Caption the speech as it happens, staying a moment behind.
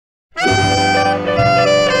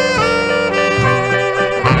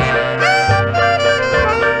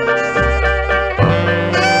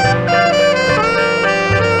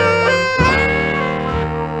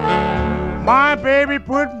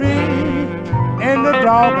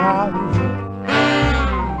doghouse.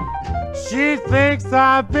 She thinks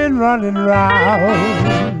I've been running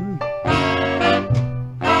round.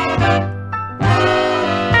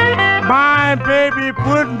 My baby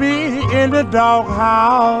put me in the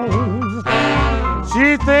doghouse.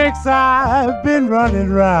 She thinks I've been running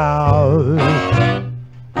round.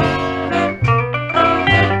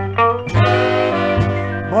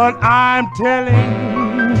 But I'm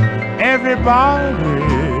telling everybody,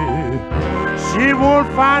 she won't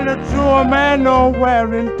find a truer man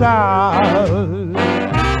nowhere in town.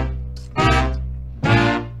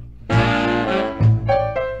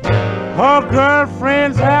 Her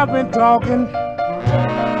girlfriends have been talking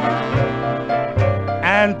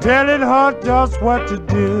and telling her just what to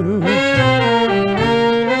do.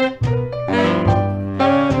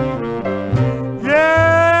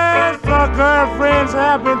 Yes, her girlfriends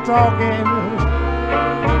have been talking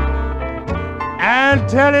and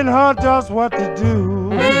telling her just what to do.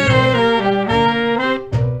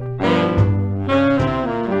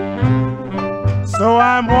 So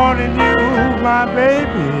I'm warning you, my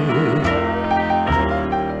baby,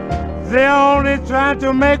 they're only trying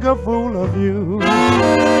to make a fool of you.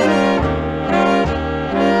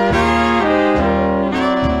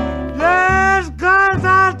 Yes, guys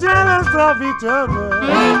are jealous of each other.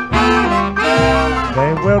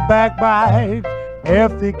 They will backbite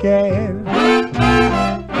if they can.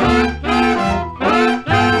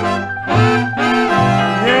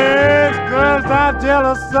 Yes, girls are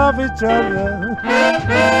jealous of each other.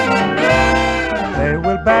 They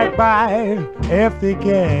will backbite if they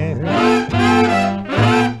can.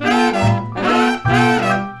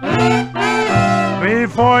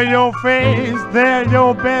 Before your face, they're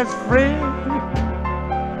your best friend.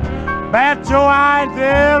 Bat your eye,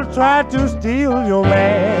 they'll try to steal your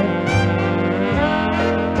man.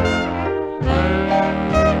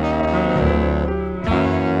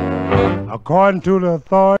 According to the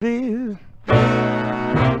authorities,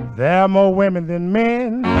 there are more women than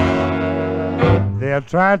men. They're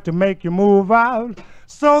trying to make you move out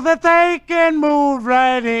so that they can move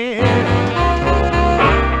right in.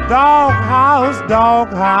 Doghouse,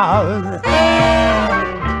 doghouse,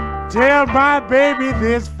 tell my baby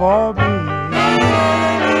this for me.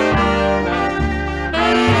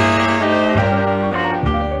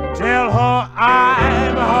 Tell her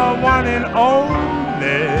I'm her one and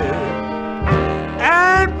only,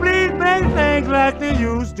 and please make things like they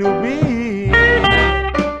used to be.